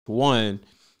One,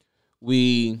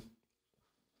 we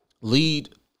lead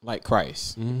like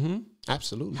Christ.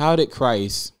 Absolutely. How did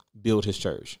Christ build his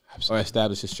church or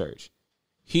establish his church?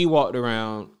 He walked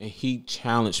around and he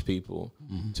challenged people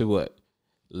to what?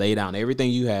 Lay down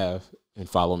everything you have and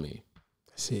follow me.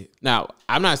 That's it. Now,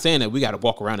 I'm not saying that we got to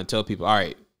walk around and tell people, all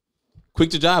right,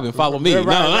 quit your job and follow me.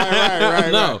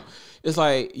 Right, No. It's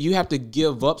like you have to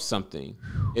give up something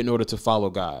in order to follow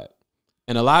God.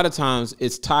 And a lot of times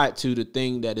it's tied to the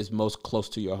thing that is most close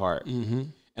to your heart.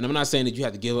 And I'm not saying that you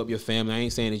have to give up your family. I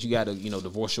ain't saying that you got to,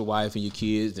 divorce your wife and your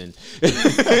kids and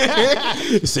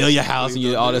sell your house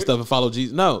and all that stuff and follow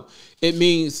Jesus. No, it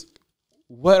means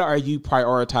what are you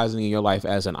prioritizing in your life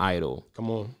as an idol? Come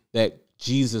on. That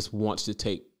Jesus wants to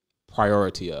take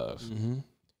priority of.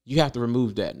 You have to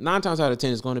remove that. 9 times out of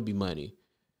 10, it's going to be money.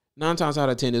 9 times out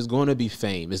of 10, it's going to be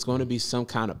fame. It's going to be some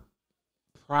kind of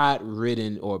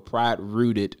pride-ridden or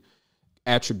pride-rooted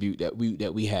attribute that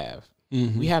we have.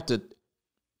 We have to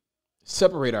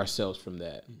separate ourselves from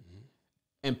that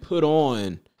and put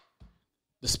on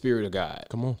the Spirit of God.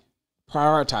 Come on.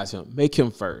 Prioritize him. Make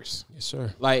him first. Yes,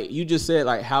 sir. Like you just said,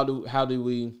 like how do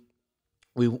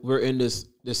we're in this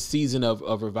season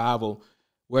of revival.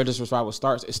 Where this revival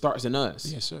starts, it starts in us.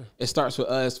 Yes, sir. It starts with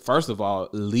us, first of all,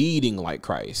 leading like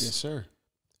Christ. Yes, sir.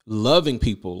 Loving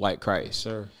people like Christ. Yes,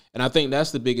 sir. And I think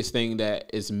that's the biggest thing that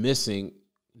is missing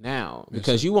now.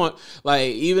 Because you want, like,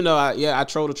 even though I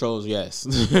troll the trolls, yes.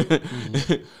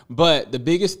 But the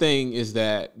biggest thing is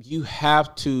that you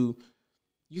have to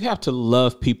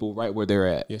love people right where they're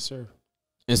at. Yes, sir.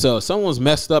 And so if someone's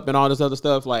messed up and all this other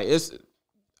stuff, like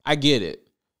I get it.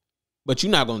 But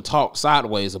you're not going to talk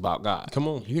sideways about God. Come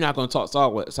on. You're not going to talk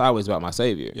sideways about my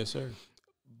Savior. Yes, sir.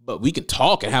 But we can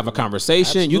talk and have a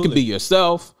conversation. Absolutely. You can be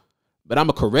yourself, but I'm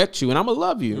going to correct you and I'm going to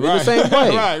love you in the same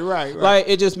way. Right. Like,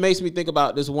 it just makes me think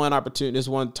about this one opportunity. This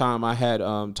one time I had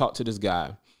talked to this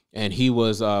guy, and he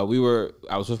was, I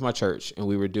was with my church, and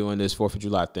we were doing this 4th of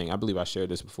July thing. I believe I shared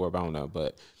this before, but I don't know.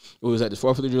 But it was at this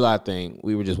 4th of July thing.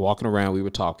 We were just walking around. We were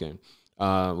talking.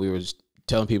 We were just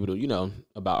telling people to,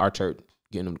 about our church.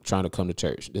 Getting them trying to come to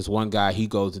church. This one guy, he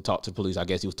goes and talk to the police. I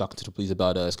guess he was talking to the police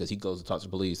about us because he goes and talks to the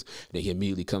police. Then he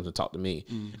immediately comes and talk to me.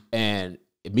 And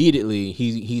immediately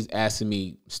he's asking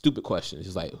me stupid questions.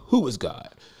 He's like, who is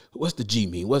God? What's the G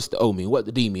mean? What's the O mean? What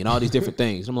the D mean? All these different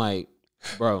things. I'm like,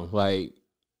 bro, like,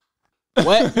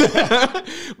 what?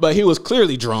 But he was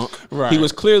clearly drunk. Right. He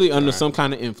was clearly under some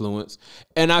kind of influence.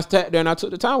 And I sat there and I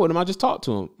took the time with him. I just talked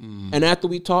to him. And after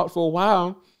we talked for a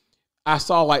while, I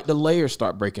saw like the layers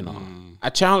start breaking off. I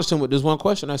challenged him with this one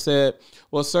question. I said,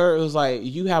 well, sir, it was like, do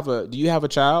you have a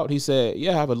child? He said,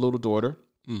 yeah, I have a little daughter.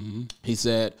 He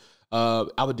said,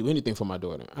 I would do anything for my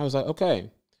daughter. I was like,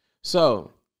 okay.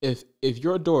 So if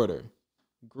your daughter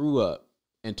grew up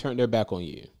and turned their back on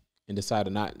you and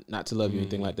decided not to love you,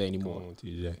 anything like that anymore, Come on,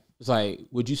 TJ. it's like,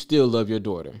 would you still love your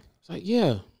daughter? It's like,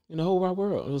 yeah, in the whole wide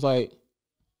world. It was like,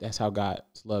 that's how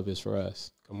God's love is for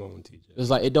us. Come on, TJ. It's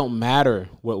like, it don't matter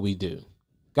what we do.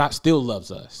 God still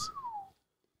loves us.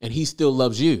 And he still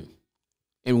loves you.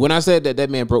 And when I said that, that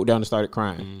man broke down and started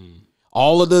crying.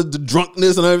 All of the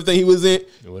drunkenness and everything he was in,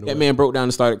 that man broke down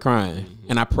and started crying.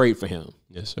 And I prayed for him.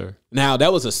 Yes, sir. Now,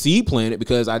 that was a seed planted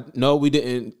because I know we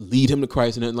didn't lead him to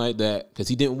Christ and nothing like that because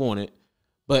he didn't want it.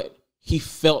 But he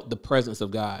felt the presence of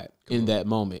God in that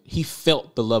moment. He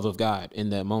felt the love of God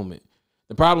in that moment.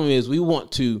 The problem is we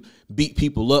want to beat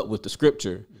people up with the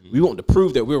scripture. We want to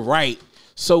prove that we're right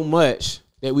so much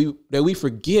that we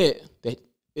forget that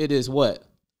it is what?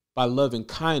 By loving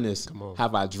kindness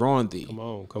have I drawn thee. Come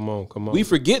on. We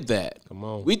forget that. Come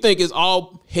on. We think it's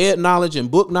all head knowledge and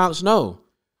book knowledge. No.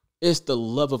 It's the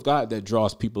love of God that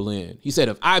draws people in. He said,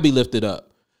 if I be lifted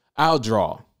up, I'll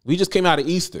draw. We just came out of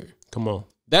Easter. Come on.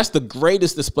 That's the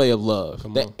greatest display of love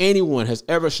that anyone has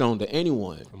ever shown to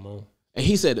anyone. Come on. And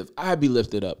he said, if I be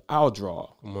lifted up, I'll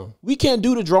draw. Come on. We can't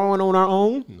do the drawing on our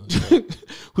own. No,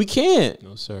 we can't.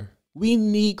 No, sir. We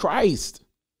need Christ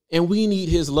and we need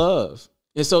his love.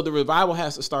 And so the revival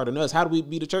has to start in us. How do we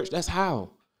be the church? That's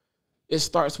how. It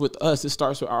starts with us. It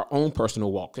starts with our own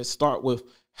personal walk. It starts with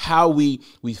how we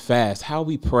fast, how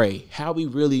we pray, how we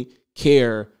really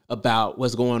care about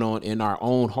what's going on in our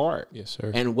own heart. Yes,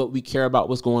 sir. And what we care about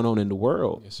what's going on in the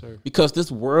world. Yes, sir. Because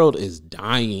this world is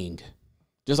dying.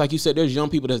 Just like you said, there's young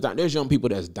people that's dying. There's young people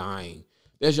that's dying.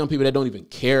 There's young people that don't even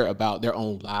care about their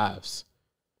own lives.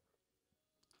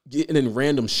 Getting in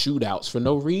random shootouts for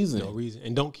no reason. No reason.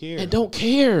 And don't care.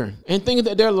 And thinking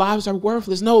that their lives are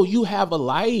worthless. No, you have a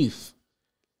life.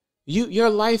 Your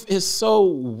life is so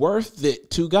worth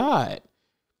it to God.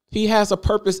 He has a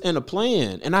purpose and a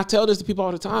plan. And I tell this to people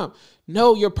all the time.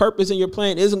 No, your purpose and your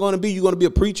plan isn't going to be you're going to be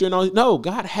a preacher and all. No,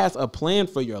 God has a plan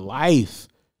for your life.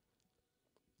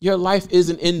 Your life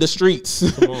isn't in the streets.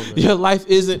 Come on, your life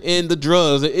isn't in the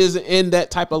drugs. It isn't in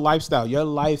that type of lifestyle. Your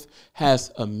life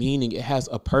has a meaning. It has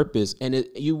a purpose. And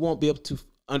you won't be able to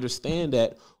understand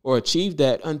that or achieve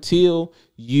that until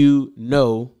you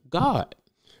know God.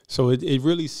 So it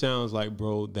really sounds like,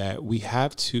 bro, that we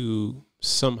have to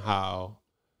somehow,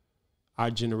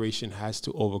 our generation has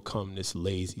to overcome this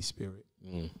lazy spirit.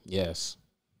 Yes.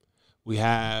 We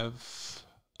have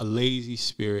a lazy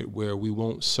spirit where we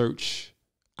won't search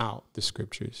out the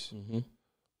scriptures.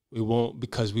 We won't,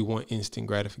 because we want instant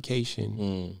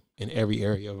gratification in every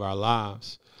area of our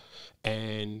lives.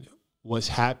 And what's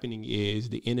happening is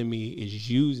the enemy is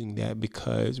using that,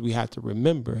 because we have to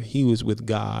remember he was with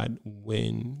God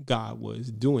when God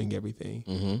was doing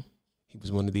everything. He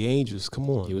was one of the angels. Come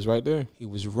on. He was right there. He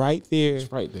was right there. He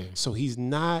was right there. So he's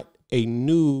not a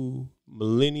new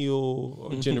millennial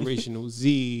or generational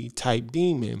Z type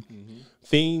demon.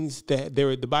 Things that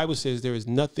the Bible says there is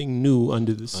nothing new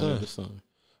under the sun.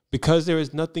 Because there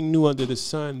is nothing new under the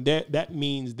sun, that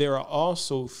means there are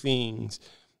also things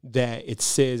that it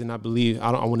says, and I believe,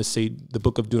 I want to say the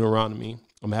book of Deuteronomy.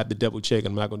 I'm going to have to double check.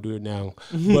 I'm not going to do it now.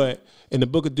 But in the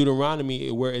book of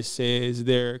Deuteronomy, where it says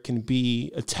there can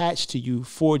be attached to you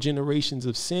 4 generations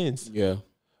of sins. Yeah.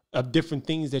 Of different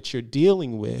things that you're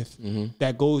dealing with,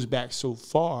 that goes back so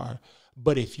far.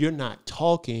 But if you're not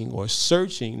talking or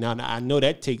searching, now I know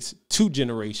that takes 2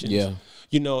 generations. Yeah.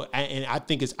 You know, and I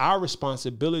think it's our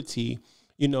responsibility,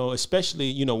 you know, especially,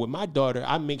 you know, with my daughter,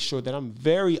 I make sure that I'm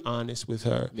very honest with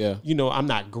her. Yeah. You know, I'm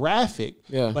not graphic,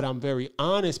 but I'm very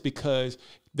honest, because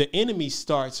the enemy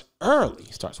starts early.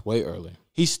 He starts way early.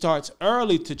 He starts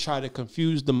early to try to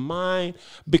confuse the mind,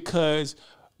 because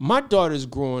my daughter's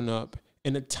growing up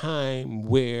in a time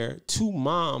where 2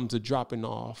 moms are dropping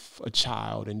off a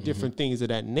child and different things of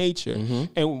that nature.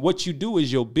 And what you do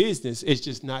is your business. It's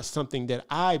just not something that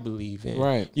I believe in.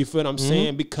 Right. You feel what I'm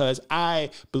saying? Because I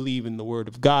believe in the word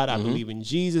of God. I believe in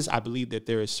Jesus. I believe that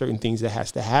there are certain things that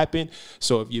has to happen.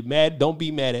 So if you're mad, don't be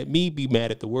mad at me. Be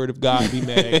mad at the word of God. Be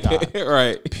mad at God.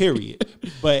 Right. Period.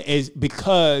 But it's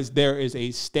because there is a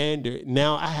standard.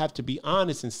 Now I have to be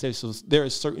honest and say, so there are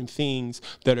certain things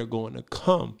that are going to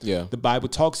come. Yeah. The Bible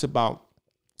talks about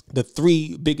the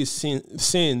 3 biggest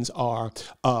sins are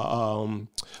the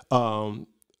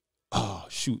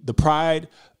pride,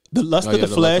 the lust of the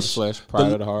flesh,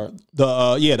 pride of the heart,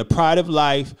 the pride of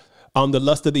life, the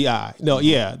lust of the eye.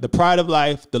 The pride of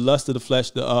life, the lust of the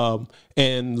flesh,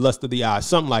 and lust of the eye,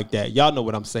 something like that. Y'all know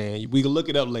what I'm saying. We can look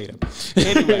it up later.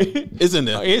 Anyway, it's in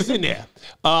there. It's in there.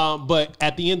 But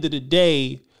at the end of the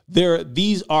day,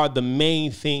 these are the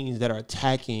main things that are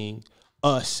attacking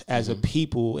us as a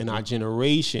people in our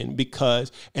generation,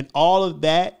 because, and all of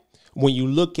that, when you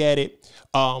look at it,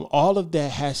 all of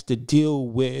that has to deal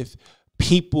with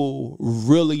people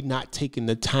really not taking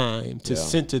the time to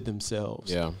center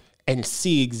themselves. And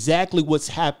see exactly what's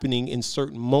happening in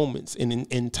certain moments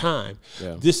in time.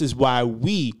 This is why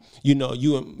we, you know,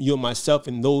 you and myself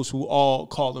and those who all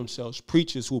call themselves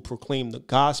preachers who proclaim the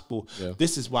gospel,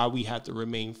 this is why we have to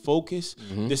remain focused.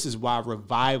 This is why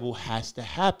revival has to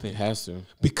happen. It has to.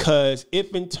 Because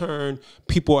if in turn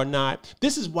people are not,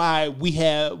 this is why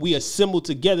we assemble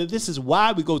together. This is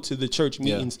why we go to the church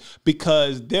meetings,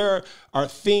 because there are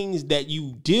things that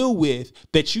you deal with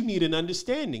that you need an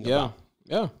understanding about.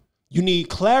 You need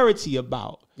clarity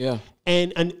about.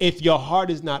 And if your heart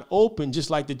is not open, just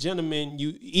like the gentleman,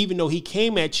 even though he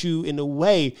came at you in a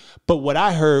way, but what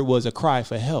I heard was a cry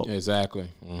for help. Exactly.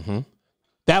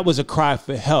 That was a cry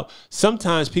for help.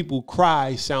 Sometimes people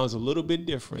cry sounds a little bit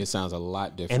different. It sounds a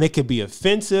lot different. And it can be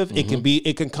offensive.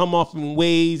 It can come off in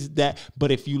ways that,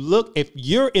 but if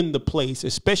you're in the place,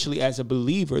 especially as a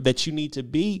believer, that you need to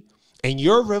be, and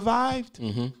you're revived,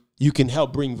 you can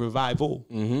help bring revival.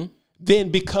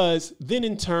 Then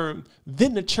in turn,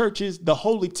 the churches, the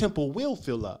holy temple will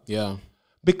fill up.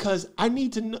 Because I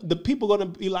need to know, the people are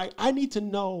going to be like, I need to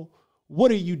know, what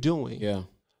are you doing?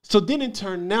 So then in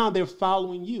turn, now they're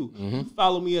following you. You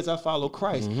follow me as I follow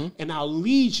Christ. And I'll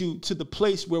lead you to the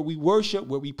place where we worship,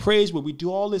 where we praise, where we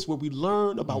do all this, where we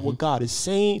learn about what God is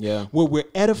saying, where we're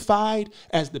edified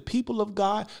as the people of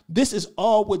God. This is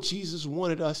all what Jesus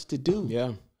wanted us to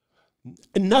do.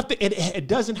 Nothing. It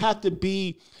doesn't have to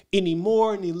be any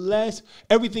more, any less.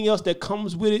 Everything else that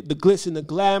comes with it, the glitz and the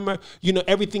glamour, you know,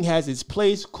 everything has its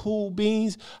place. Cool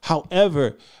beans.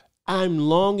 However, I'm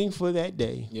longing for that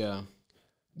day.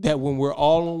 That when we're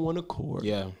all on one accord,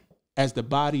 as the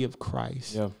body of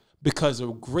Christ, because a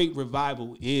great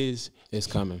revival is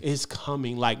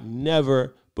coming like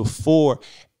never before.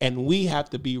 And we have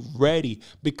to be ready,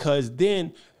 because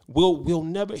then we'll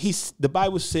never, the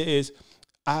Bible says,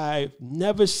 I've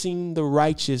never seen the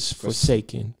righteous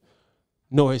forsaken,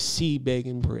 nor his seed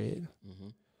begging bread. Mm-hmm.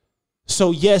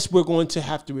 So yes, we're going to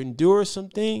have to endure some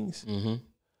things, mm-hmm.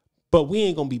 but we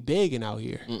ain't going to be begging out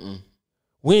here. Mm-mm.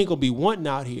 We ain't going to be wanting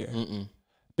out here. Mm-mm.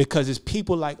 Because it's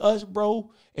people like us,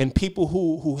 bro, and people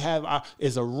who have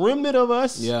is a remnant of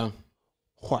us, who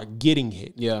are getting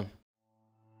it. Yeah.